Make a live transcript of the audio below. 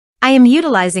I am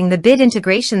utilizing the Bit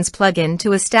Integrations plugin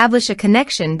to establish a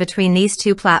connection between these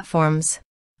two platforms.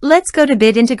 Let's go to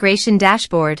Bit Integration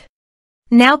Dashboard.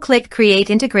 Now click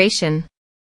Create Integration.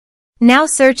 Now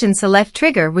search and select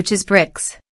trigger, which is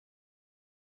bricks.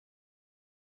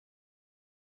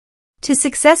 To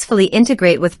successfully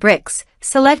integrate with bricks,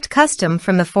 select Custom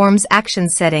from the Form's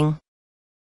Actions setting.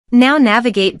 Now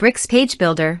navigate Bricks Page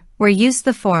Builder, where use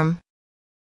the form.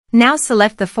 Now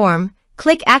select the form,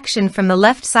 click Action from the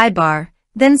left sidebar,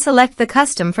 then select the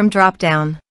Custom from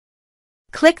drop-down.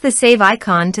 Click the Save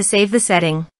icon to save the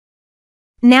setting.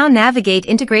 Now navigate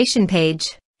Integration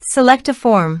Page. Select a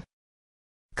form.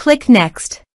 Click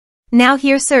Next. Now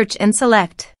here search and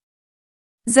select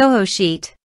Zoho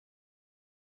Sheet.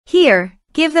 Here,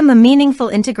 give them a meaningful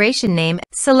integration name.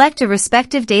 Select a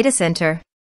respective data center.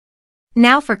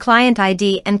 Now for client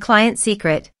ID and client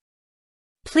secret.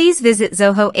 Please visit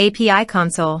Zoho API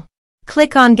console.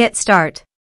 Click on Get Start.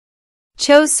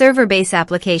 Choose Server Base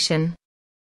Application.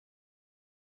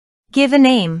 Give a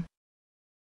name.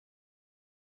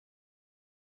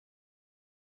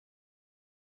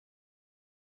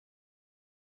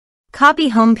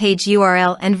 Copy homepage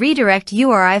URL and redirect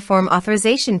URI form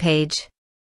authorization page.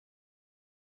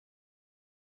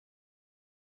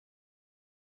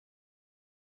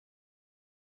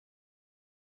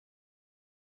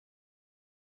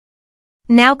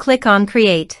 Now click on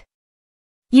Create.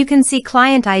 You can see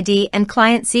client ID and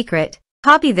client secret.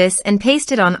 Copy this and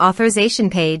paste it on authorization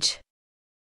page.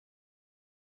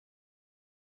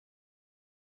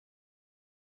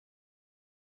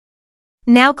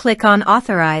 Now click on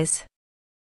Authorize.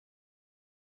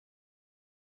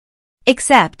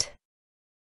 Accept.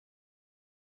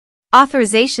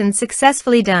 Authorization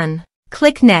successfully done.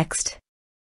 Click Next.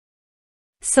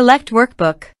 Select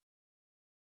Workbook.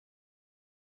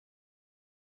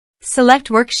 Select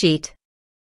Worksheet.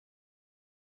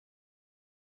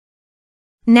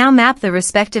 Now map the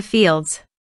respective fields.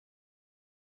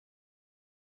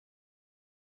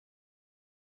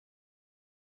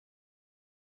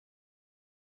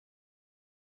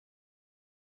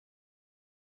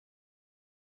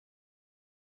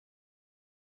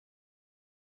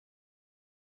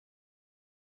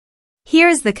 Here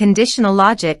is the conditional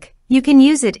logic. You can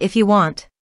use it if you want.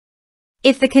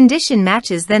 If the condition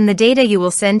matches, then the data you will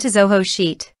send to Zoho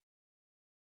Sheet.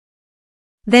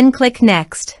 Then click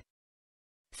Next.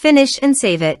 Finish and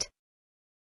save it.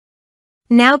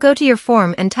 Now go to your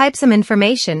form and type some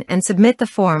information and submit the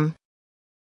form.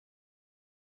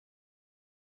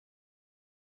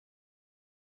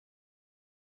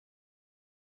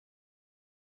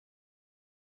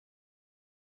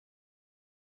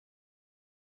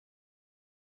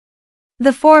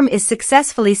 The form is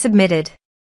successfully submitted.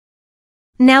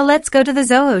 Now let's go to the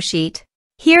Zoho Sheet.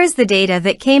 Here is the data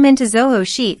that came into Zoho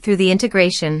Sheet through the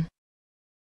integration.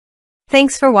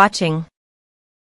 Thanks for watching.